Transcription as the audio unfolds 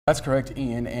That's correct,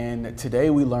 Ian. And today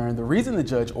we learned the reason the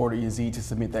judge ordered Yazeed to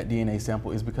submit that DNA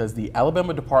sample is because the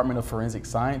Alabama Department of Forensic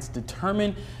Science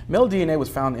determined male DNA was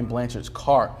found in Blanchard's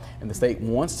car, and the state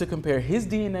wants to compare his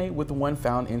DNA with the one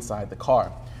found inside the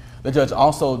car. The judge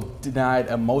also denied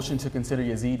a motion to consider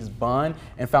Yazeed's bond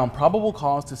and found probable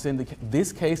cause to send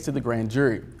this case to the grand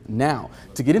jury. Now,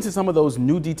 to get into some of those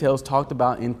new details talked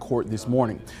about in court this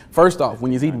morning. First off,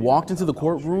 when Yazeed walked into the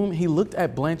courtroom, he looked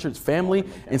at Blanchard's family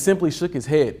and simply shook his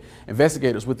head.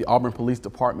 Investigators with the Auburn Police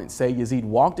Department say Yazeed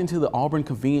walked into the Auburn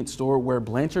convenience store where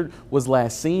Blanchard was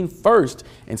last seen first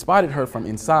and spotted her from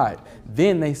inside.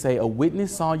 Then they say a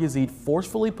witness saw Yazeed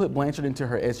forcefully put Blanchard into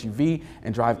her SUV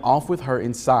and drive off with her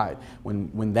inside.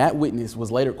 When that witness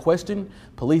was later questioned,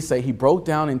 police say he broke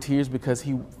down in tears because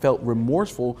he felt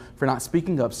remorseful for not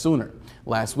speaking up sooner.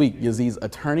 Last week, Yazeed's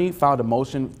attorney filed a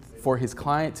motion for his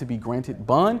client to be granted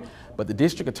bond, but the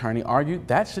district attorney argued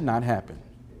that should not happen.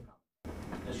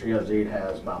 Mr. Yazeed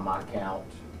has, by my count,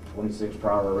 26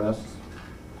 prior arrests,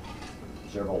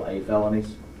 several A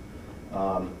felonies.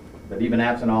 But even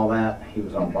absent all that, he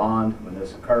was on bond when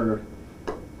this occurred.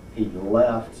 He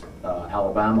left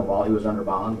Alabama while he was under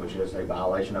bond, which is a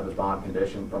violation of his bond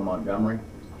condition from Montgomery.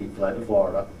 He fled to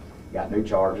Florida, got new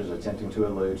charges, attempting to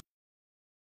elude.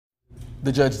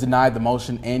 The judge denied the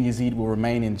motion and Yazeed will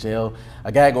remain in jail.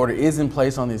 A gag order is in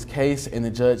place on this case, and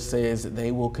the judge says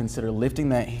they will consider lifting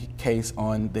that case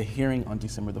on the hearing on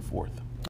December the 4th.